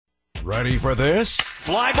Ready for this?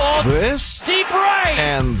 Fly ball. This? Deep right.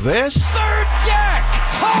 And this? Third deck.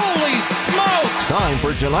 Holy smokes. Time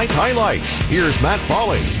for tonight's highlights. Here's Matt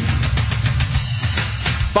Pauley.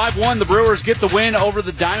 5-1, the Brewers get the win over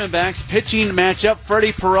the Diamondbacks. Pitching matchup,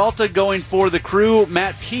 Freddie Peralta going for the Crew,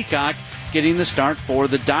 Matt Peacock getting the start for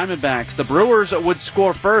the Diamondbacks. The Brewers would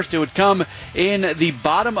score first. It would come in the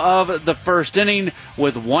bottom of the first inning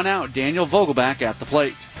with one out. Daniel Vogelbach at the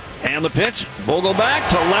plate. And the pitch, Vogelbach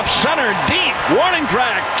to left center, deep, warning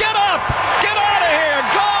track, get up, get out of here,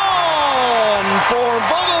 gone for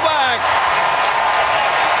Vogelbach.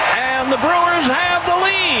 And the Brewers have the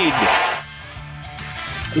lead.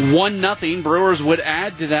 1-0. Brewers would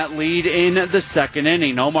add to that lead in the second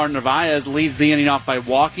inning. Omar Narvaez leads the inning off by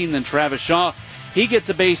walking. Then Travis Shaw, he gets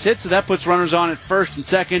a base hit, so that puts runners on at first and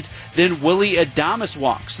second. Then Willie Adames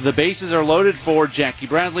walks. The bases are loaded for Jackie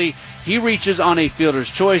Bradley. He reaches on a fielder's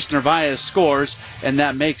choice. Narvaez scores, and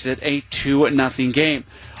that makes it a 2-0 game.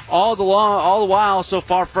 All the while, so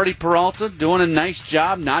far, Freddie Peralta doing a nice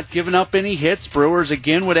job, not giving up any hits. Brewers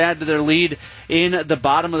again would add to their lead in the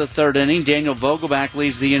bottom of the third inning. Daniel Vogelbach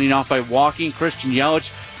leads the inning off by walking. Christian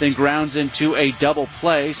Yelich then grounds into a double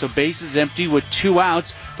play. So bases empty with 2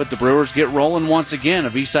 outs, but the Brewers get rolling once again.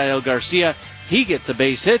 Avisail Garcia, he gets a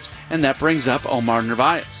base hit, and that brings up Omar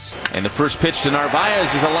Narvaez. And the first pitch to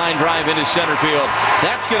Narvaez is a line drive into center field.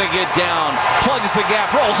 That's going to get down, plugs the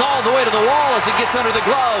gap, rolls all the way to the wall as it gets under the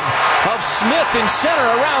glove of Smith in center.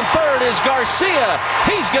 Around third is Garcia.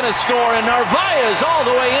 He's going to score, and Narvaez all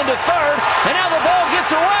the way into third. And now the ball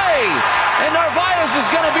gets away, and Narvaez is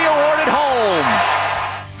going to be awarded home.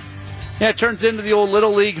 Yeah, it turns into the old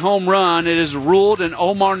Little League home run. It is ruled an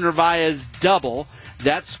Omar Narvaez double.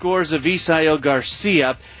 That scores Avisail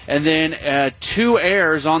Garcia. And then 2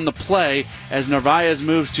 errors on the play as Narvaez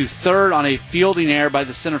moves to third on a fielding error by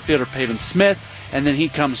the center fielder Pavin Smith. And then he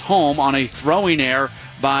comes home on a throwing error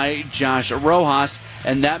by Josh Rojas.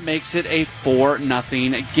 And that makes it a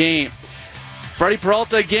 4-0 game. Freddie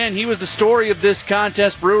Peralta, again, he was the story of this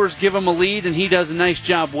contest. Brewers give him a lead, and he does a nice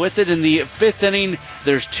job with it. In the 5th inning,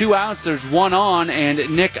 there's 2 outs, there's 1 on, and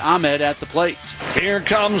Nick Ahmed at the plate. Here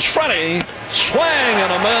comes Freddie. Swing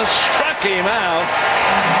and a miss. Struck him out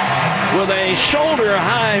with a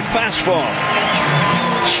shoulder-high fastball.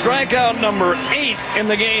 Strikeout number 8 in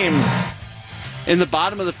the game. In the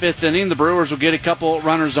bottom of the 5th inning, the Brewers will get a couple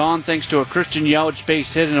runners on thanks to a Christian Yelich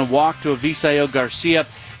base hit and a walk to Avisail Garcia.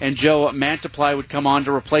 And Joe Mantiply would come on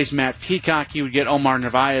to replace Matt Peacock. He would get Omar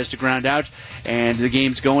Narvaez to ground out. And the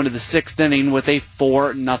game's going to the 6th inning with a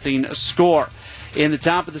 4-0 score. In the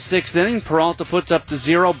top of the 6th inning, Peralta puts up the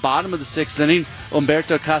 0. Bottom of the 6th inning,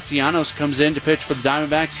 Humberto Castellanos comes in to pitch for the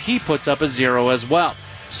Diamondbacks. He puts up a 0 as well.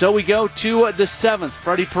 So we go to the 7th.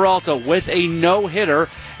 Freddie Peralta with a no-hitter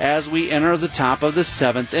as we enter the top of the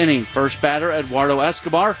 7th inning. First batter, Eduardo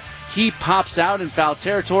Escobar. He pops out in foul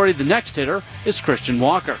territory. The next hitter is Christian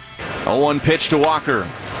Walker. 0-1 pitch to Walker.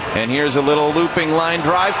 And here's a little looping line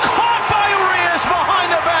drive. Caught by Urias behind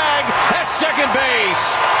the bag at second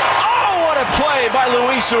base. Oh, what a play by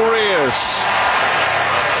Luis Urias.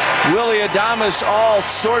 Willie Adames all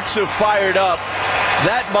sorts of fired up.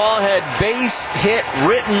 That ball had base hit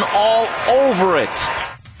written all over it.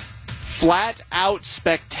 Flat out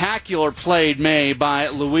spectacular play made by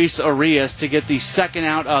Luis Urias to get the second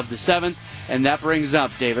out of the 7th, and that brings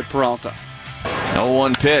up David Peralta.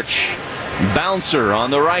 0-1 pitch. Bouncer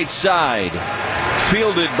on the right side.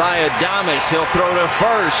 Fielded by Adames. He'll throw to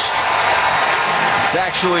first. It's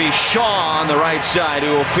actually Shaw on the right side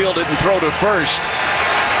who will field it and throw to first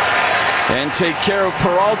and take care of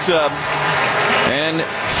Peralta. And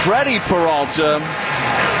Freddie Peralta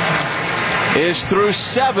is through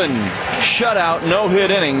 7 shutout,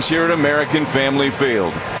 no-hit innings here at American Family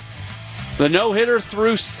Field. The no-hitter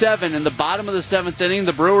through 7 in the bottom of the 7th inning.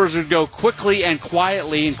 The Brewers would go quickly and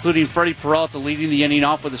quietly, including Freddie Peralta leading the inning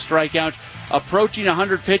off with a strikeout. Approaching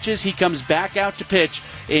 100 pitches, he comes back out to pitch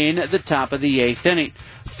in the top of the 8th inning.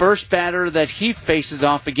 First batter that he faces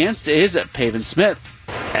off against is Pavin Smith.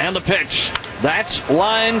 And the pitch. That's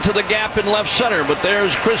line to the gap in left center, but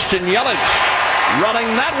there's Christian Yelich running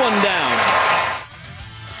that one down.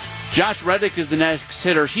 Josh Reddick is the next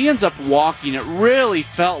hitter. He ends up walking. It really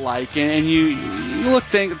felt like, and you look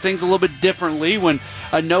things a little bit differently when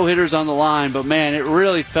a no-hitter's on the line, but man, it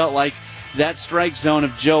really felt like that strike zone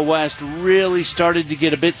of Joe West really started to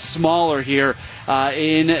get a bit smaller here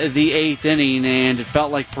in the 8th inning, and it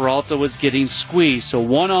felt like Peralta was getting squeezed. So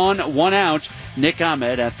 1 on, 1 out, Nick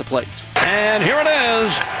Ahmed at the plate. And here it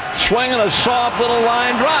is. Swinging a soft little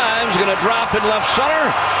line drive. Is going to drop in left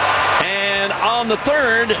center. And on the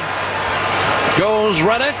third goes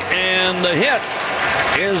Reddick, and the hit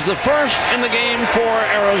is the first in the game for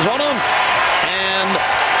Arizona, and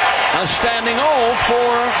a standing O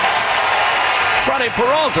for Freddie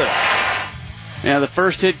Peralta. Yeah, the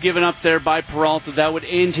first hit given up there by Peralta, that would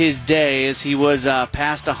end his day as he was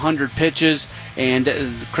past 100 pitches, and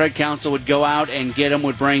Craig Counsell would go out and get him,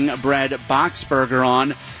 would bring Brad Boxberger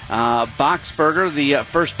on. Boxberger, the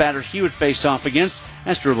first batter he would face off against,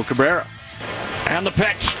 Asdrubal Cabrera. And the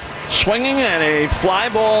pitch, swinging and a fly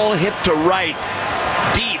ball hit to right,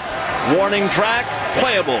 deep, warning track,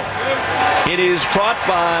 playable. It is caught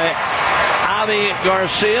by Avi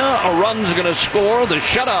Garcia. A run's going to score. The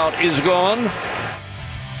shutout is gone.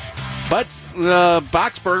 But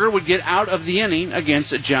Boxberger would get out of the inning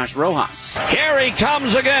against Josh Rojas. Here he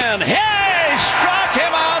comes again. Hey, struck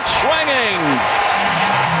him out swinging.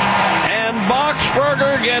 And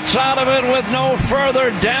Boxberger gets out of it with no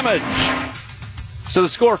further damage. So the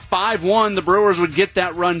score 5-1. The Brewers would get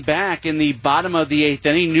that run back in the bottom of the 8th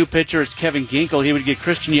inning. New pitcher is Kevin Ginkel. He would get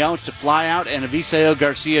Christian Yelich to fly out and Avisail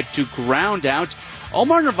Garcia to ground out.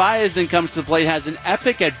 Omar Narvaez then comes to the plate, has an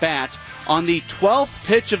epic at-bat. On the 12th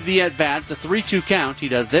pitch of the at-bat, it's a 3-2 count. He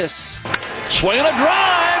does this. Swinging a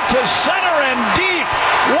drive to center and deep.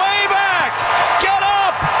 Way back. Get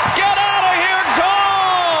up. Get out of here.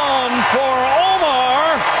 Gone for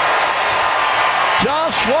Omar.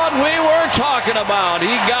 Just what we were talking about.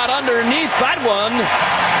 He got underneath that one,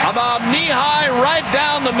 about knee-high right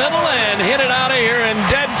down the middle, and hit it out of here in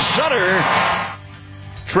dead center.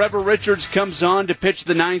 Trevor Richards comes on to pitch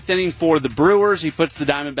the 9th inning for the Brewers. He puts the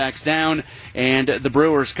Diamondbacks down, and the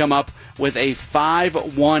Brewers come up with a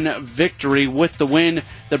 5-1 victory. With the win,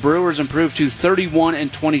 the Brewers improve to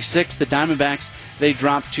 31-26. The Diamondbacks, they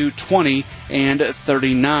drop to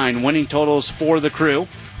 20-39. Winning totals for the Crew: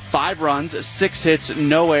 5 runs, 6 hits,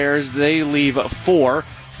 no errors. They leave 4.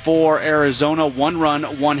 For Arizona, 1 run,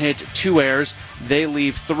 1 hit, 2 errors. They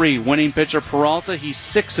leave 3. Winning pitcher Peralta, he's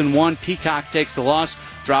 6-1. Peacock takes the loss,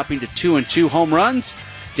 dropping to 2-2. Home runs: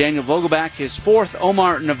 Daniel Vogelbach, his 4th.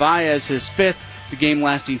 Omar Narvaez, his 5th. The game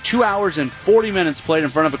lasting 2 hours and 40 minutes, played in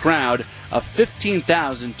front of a crowd of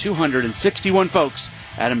 15,261 folks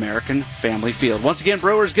at American Family Field. Once again,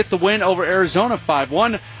 Brewers get the win over Arizona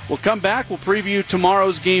 5-1. We'll come back. We'll preview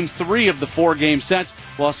tomorrow's Game 3 of the 4-game set.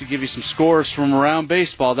 We'll also give you some scores from around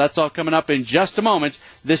baseball. That's all coming up in just a moment.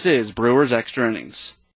 This is Brewers Extra Innings.